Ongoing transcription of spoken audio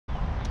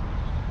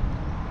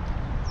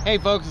Hey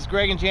folks, it's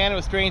Greg and Janet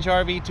with Strange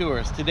RV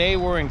Tours. Today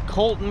we're in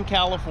Colton,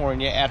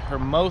 California at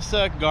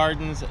Hermosa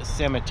Gardens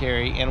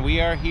Cemetery, and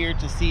we are here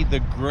to see the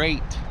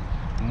great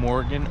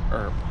Morgan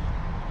Earp.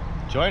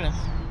 Join us.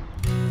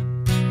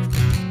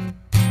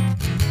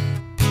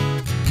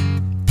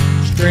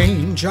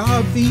 Strange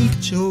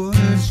RV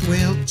Tours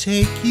will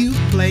take you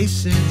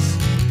places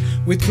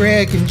with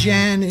Greg and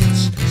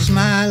Janet's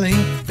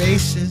smiling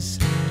faces.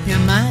 You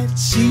might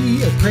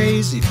see a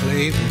crazy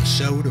flavored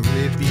soda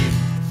review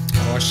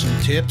or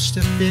some tips to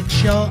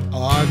fit your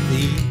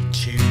RV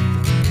too.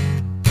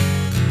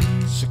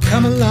 So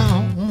come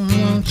along,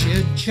 won't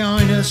you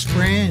join us,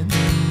 friend,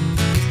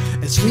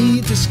 as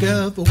we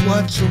discover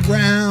what's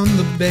around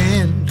the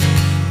bend.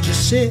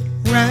 Just sit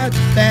right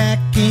back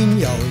in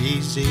your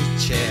easy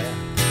chair.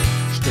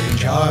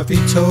 Strange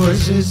RV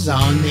Tours is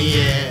on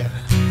the air.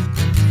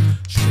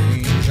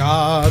 Strange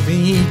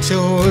RV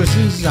Tours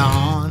is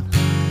on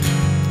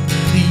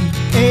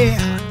the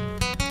air.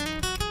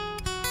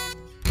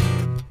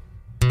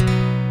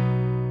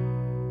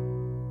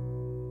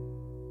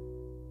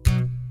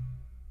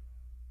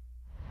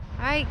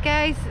 Alright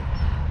guys,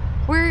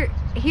 we're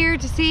here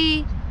to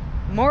see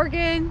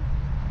Morgan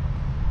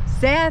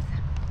Seth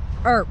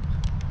Earp.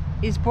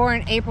 He's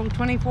born April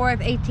 24th,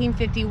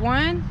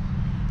 1851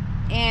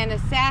 and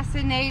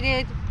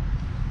assassinated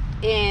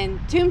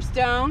in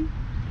Tombstone,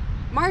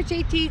 March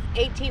 18th,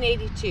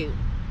 1882.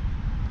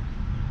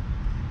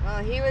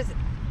 Well, he was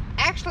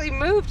actually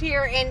moved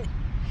here in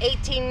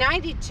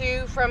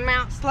 1892 from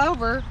Mount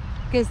Slover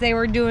because they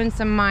were doing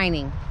some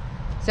mining.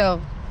 So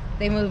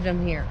they moved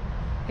him here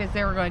because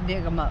they were going to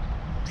dig them up,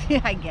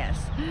 I guess.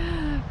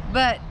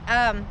 But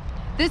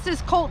this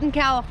is Colton,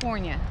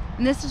 California,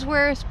 and this is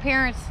where his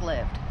parents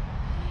lived.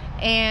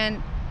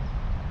 And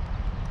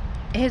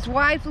his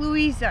wife,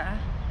 Louisa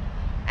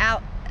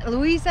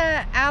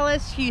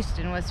Alice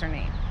Houston was her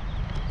name.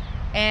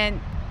 And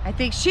I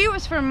think she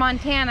was from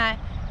Montana,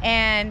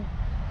 and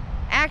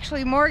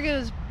actually Morgan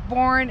was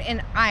born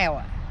in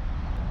Iowa.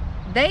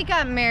 They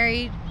got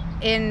married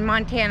in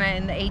Montana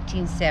in the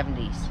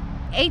 1870s.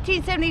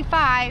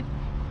 1875,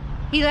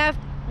 he left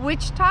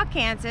Wichita,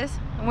 Kansas,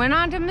 went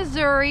on to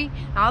Missouri.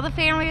 All the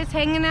family was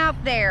hanging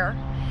out there.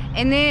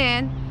 And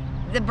then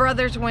the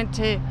brothers went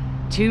to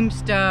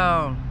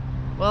Tombstone.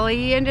 Well,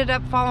 he ended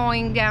up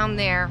following down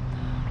there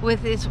with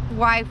his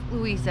wife,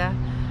 Louisa.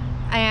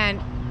 And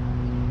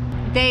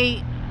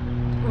they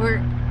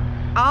were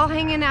all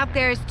hanging out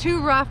there. It's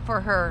too rough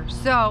for her.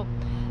 So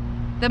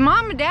the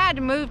mom and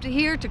dad moved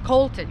here to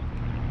Colton,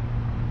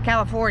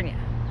 California.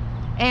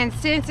 And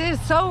since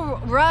it's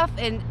so rough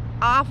and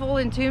awful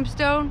in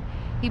Tombstone,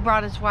 he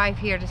brought his wife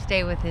here to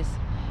stay with his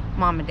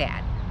mom and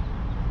dad.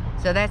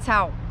 So that's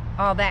how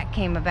all that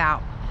came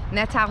about. And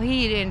that's how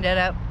he ended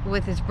up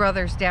with his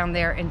brothers down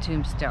there in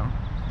Tombstone.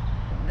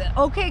 The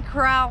OK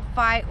Corral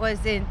fight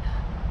was in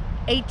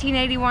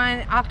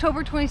 1881,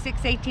 October 26,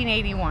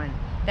 1881.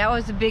 That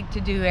was a big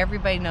to-do.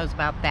 Everybody knows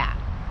about that.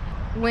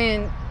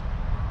 When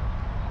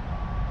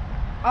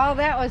all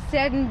that was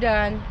said and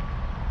done,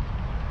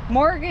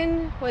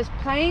 Morgan was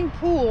playing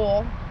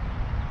pool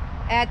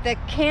at the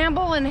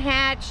Campbell and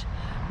Hatch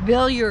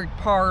billiard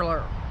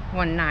parlor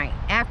one night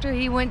after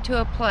he went to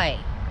a play.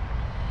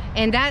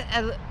 And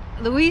that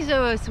Louisa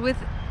was with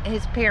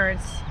his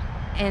parents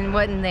and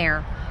wasn't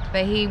there,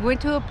 but he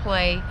went to a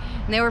play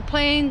and they were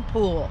playing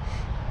pool.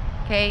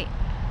 Okay,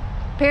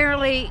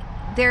 apparently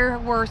there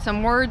were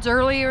some words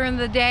earlier in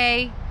the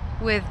day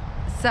with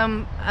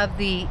some of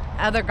the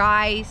other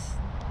guys,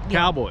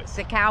 Cowboys.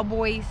 The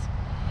Cowboys,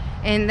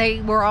 and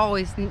they were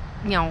always, you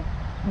know,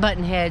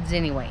 button heads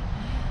anyway.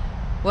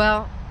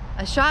 Well,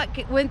 a shot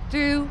went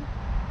through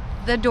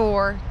the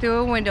door,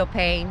 through a window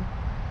pane,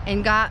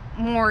 and got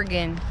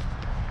Morgan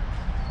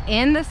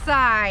in the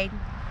side,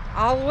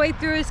 all the way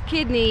through his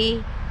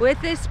kidney, with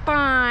his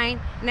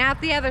spine, and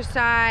out the other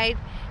side,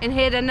 and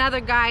hit another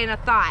guy in the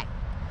thigh.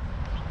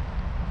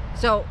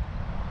 So,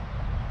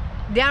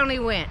 down he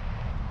went.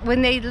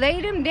 When they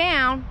laid him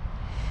down,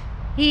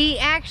 he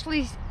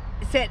actually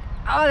said,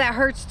 "Oh, that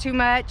hurts too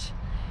much."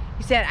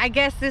 He said, "I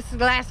guess this is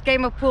the last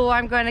game of pool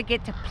I'm going to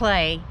get to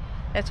play."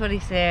 That's what he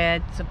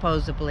said,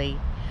 supposedly.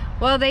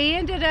 Well, they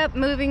ended up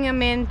moving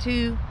him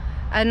into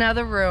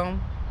another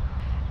room,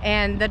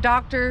 and the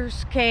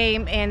doctors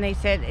came and they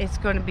said it's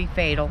going to be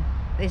fatal.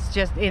 It's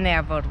just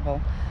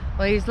inevitable.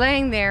 Well, he's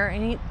laying there,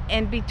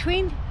 and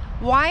between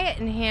Wyatt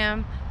and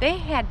him, they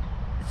had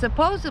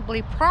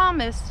supposedly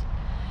promised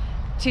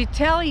to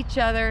tell each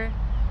other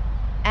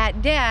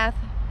at death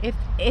if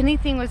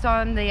anything was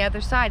on the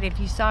other side, if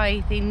you saw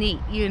anything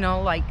neat, you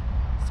know, like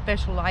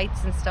special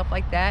lights and stuff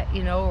like that,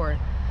 you know,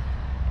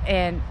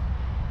 and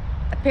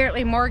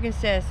apparently Morgan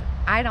says,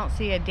 "I don't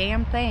see a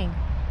damn thing."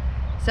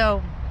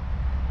 So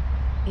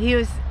he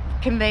was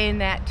conveying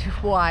that to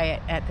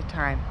Wyatt at the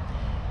time.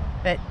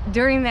 But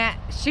during that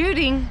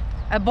shooting,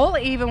 a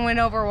bullet even went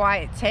over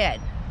Wyatt's head.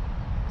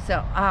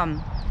 So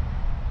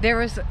there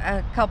was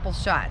a couple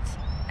shots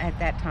at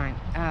that time,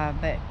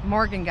 but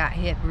Morgan got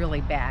hit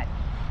really bad.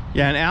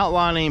 Yeah, an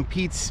outlaw named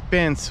Pete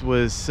Spence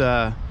was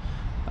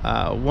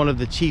one of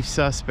the chief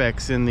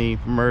suspects in the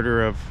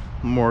murder of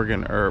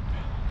Morgan Earp.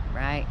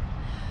 Right.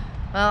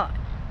 Well,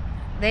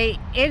 they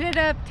ended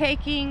up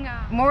taking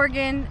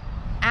Morgan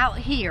out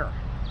here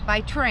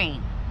by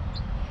train,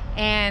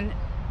 and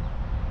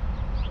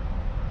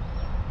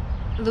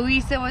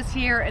Louisa was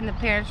here and the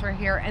parents were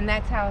here, and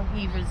that's how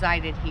he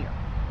resided here.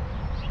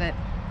 But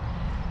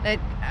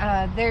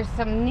there's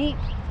some neat.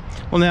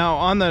 Well, now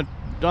on the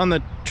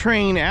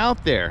train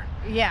out there,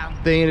 Yeah.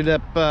 they ended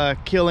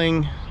up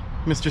killing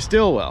Mr.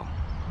 Stillwell.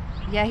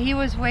 Yeah, he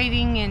was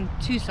waiting in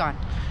Tucson.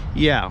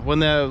 Yeah, when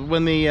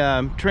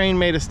the train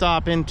made a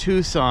stop in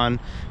Tucson,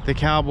 the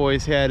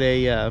Cowboys had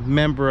a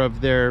member of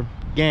their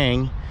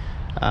gang,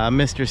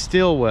 Mr.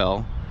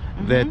 Stillwell,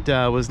 that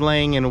was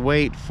laying in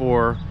wait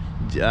for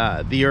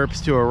the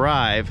Earps to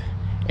arrive,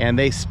 and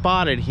they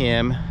spotted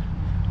him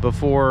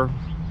before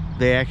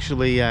they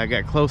actually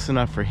got close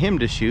enough for him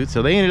to shoot.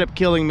 So they ended up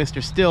killing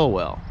Mr.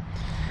 Stillwell.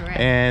 Correct.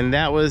 And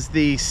that was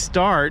the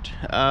start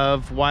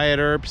of Wyatt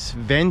Earp's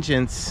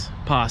vengeance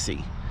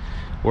posse,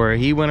 where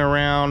he went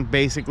around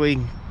basically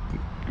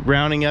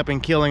rounding up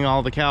and killing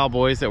all the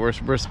cowboys that were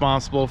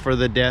responsible for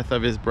the death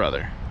of his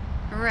brother.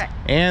 Correct.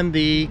 And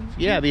the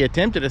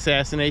attempted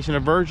assassination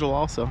of Virgil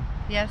also.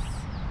 Yes.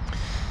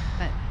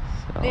 But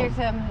So, there's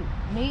some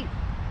neat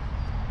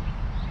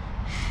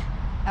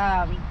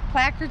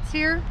placards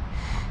here,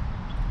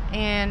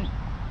 and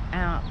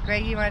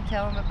Greg, you want to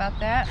tell them about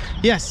that?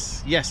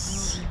 yes.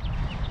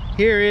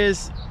 Here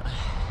is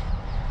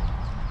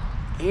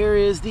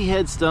the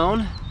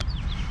headstone.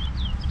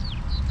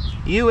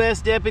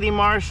 U.S. Deputy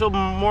Marshal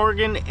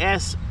Morgan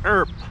S.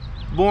 Earp,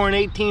 born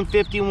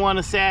 1851,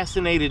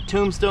 assassinated,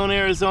 Tombstone,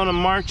 Arizona,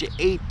 March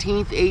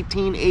 18th,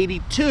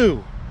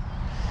 1882.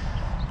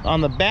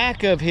 On the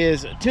back of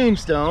his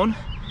tombstone,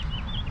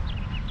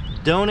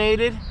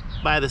 donated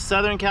by the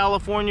Southern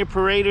California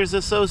Paraders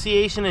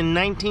Association in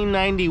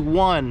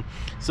 1991.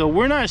 So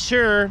we're not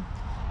sure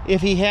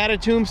if he had a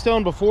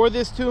tombstone before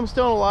this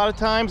tombstone. A lot of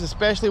times,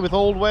 especially with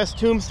Old West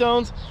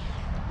tombstones,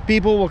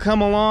 people will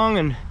come along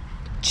and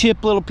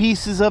chip little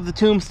pieces of the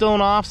tombstone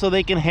off so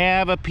they can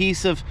have a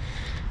piece of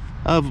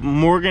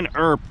Morgan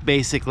Earp,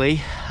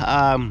 basically.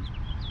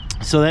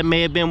 So that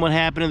may have been what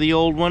happened to the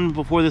old one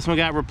before this one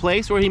got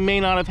replaced, or he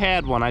may not have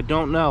had one. I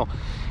don't know.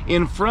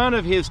 In front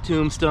of his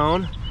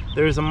tombstone,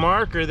 there's a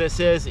marker that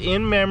says,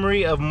 "In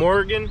memory of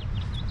Morgan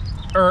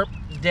Earp,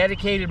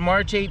 dedicated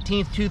March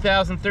 18th,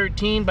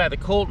 2013 by the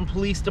Colton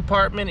Police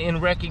Department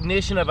in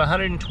recognition of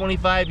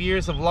 125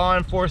 years of law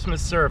enforcement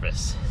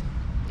service."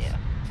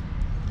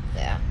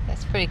 Yeah,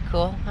 that's pretty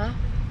cool, huh?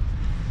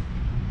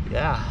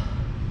 Yeah.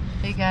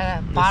 They got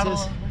a bottle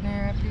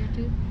opener up here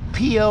too.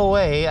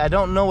 POA, I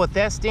don't know what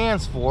that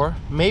stands for.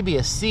 Maybe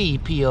a C,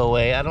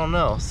 POA, I don't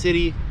know.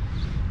 City,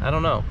 I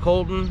don't know.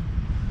 Colton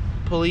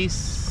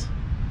Police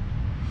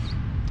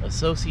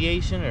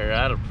Association,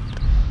 or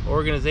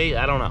organization,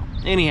 I don't know.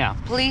 Anyhow.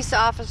 Police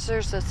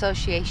Officers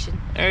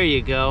Association. There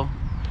you go.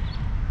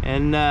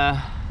 And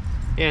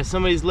yeah,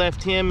 somebody's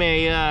left him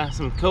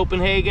some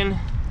Copenhagen,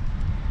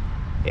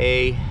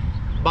 a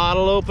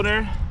bottle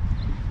opener,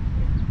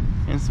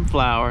 and some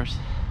flowers,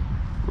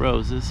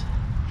 roses.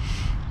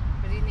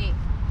 Pretty neat.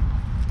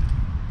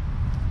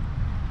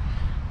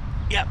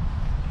 Yep.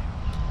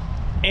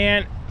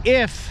 And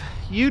if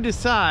you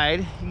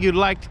decide you'd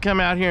like to come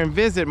out here and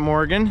visit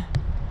Morgan,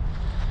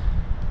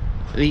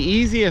 the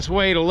easiest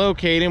way to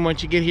locate him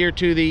once you get here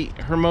to the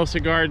Hermosa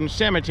Gardens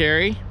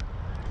Cemetery,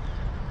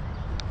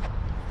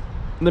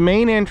 the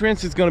main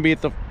entrance is going to be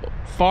at the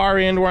far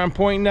end where I'm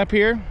pointing up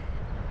here.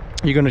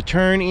 You're going to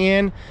turn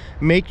in,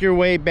 make your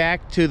way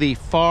back to the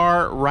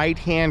far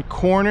right-hand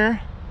corner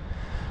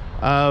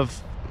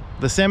of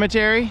the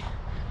cemetery.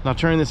 And I'll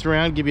turn this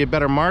around, give you a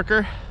better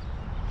marker.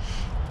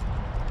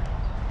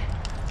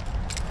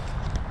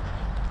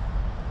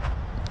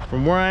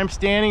 From where I'm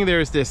standing,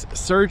 there's this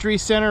surgery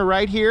center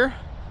right here,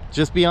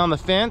 just beyond the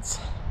fence,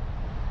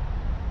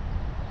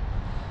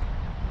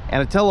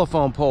 and a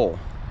telephone pole.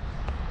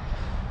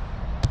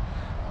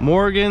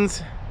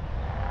 Morgan's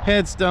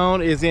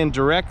headstone is in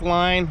direct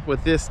line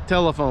with this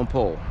telephone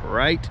pole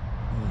right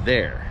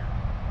there.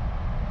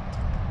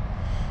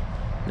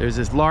 There's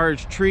this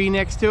large tree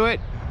next to it,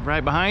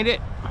 right behind it.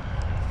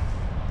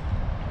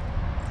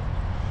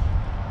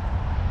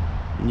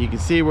 And you can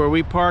see where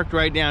we parked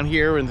right down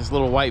here in this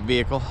little white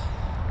vehicle.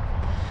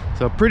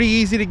 So pretty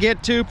easy to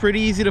get to, pretty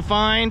easy to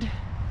find.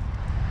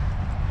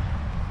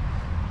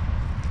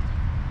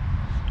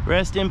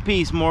 Rest in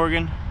peace,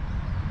 Morgan.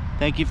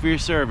 Thank you for your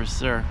service,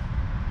 sir.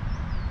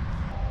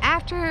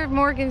 After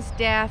Morgan's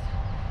death,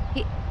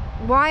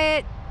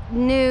 Wyatt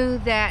knew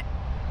that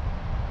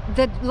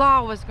the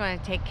law was going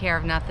to take care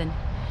of nothing.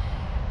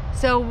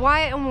 So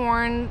Wyatt and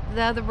Warren,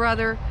 the other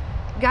brother,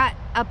 got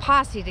a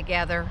posse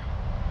together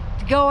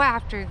to go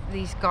after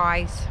these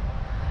guys.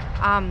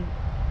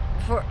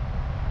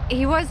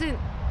 He wasn't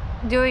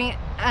doing it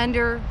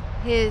under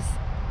his,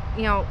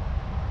 you know,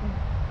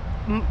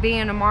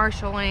 being a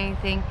marshal or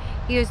anything.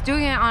 He was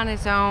doing it on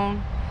his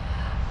own,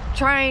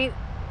 trying,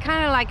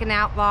 kind of like an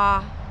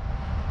outlaw,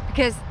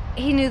 because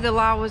he knew the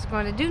law was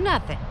going to do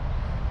nothing.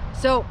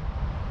 So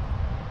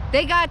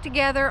they got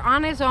together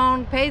on his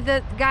own, paid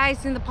the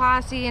guys in the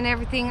posse and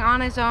everything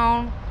on his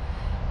own,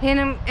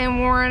 him and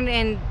Warren,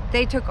 and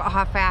they took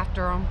off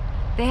after him.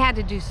 They had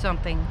to do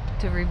something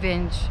to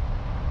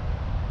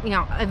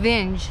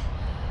avenge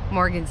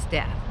Morgan's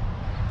death.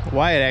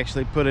 Wyatt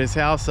actually put his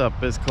house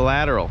up as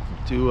collateral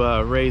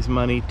to raise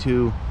money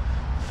to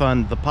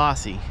fund the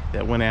posse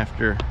that went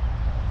after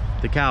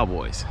the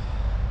cowboys.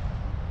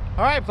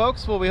 All right,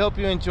 folks, well, we hope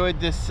you enjoyed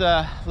this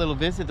little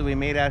visit that we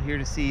made out here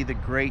to see the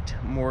great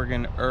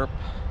Morgan Earp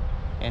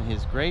and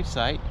his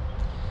gravesite.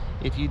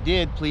 If you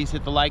did, please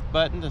hit the like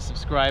button, the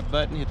subscribe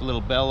button, hit the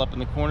little bell up in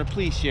the corner.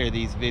 Please share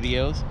these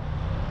videos.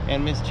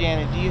 And Miss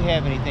Janet, do you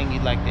have anything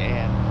you'd like to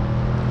add?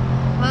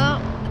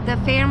 Well, the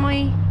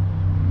family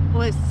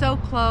was so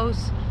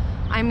close.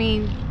 I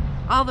mean,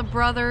 all the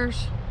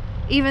brothers,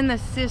 even the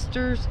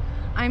sisters.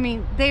 I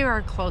mean, they were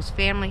a close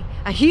family,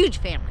 a huge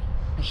family.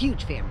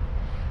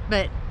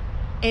 But,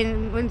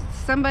 and when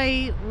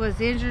somebody was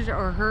injured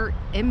or hurt,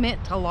 it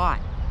meant a lot.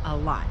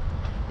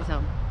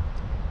 So,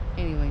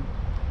 anyway,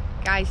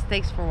 guys,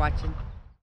 thanks for watching.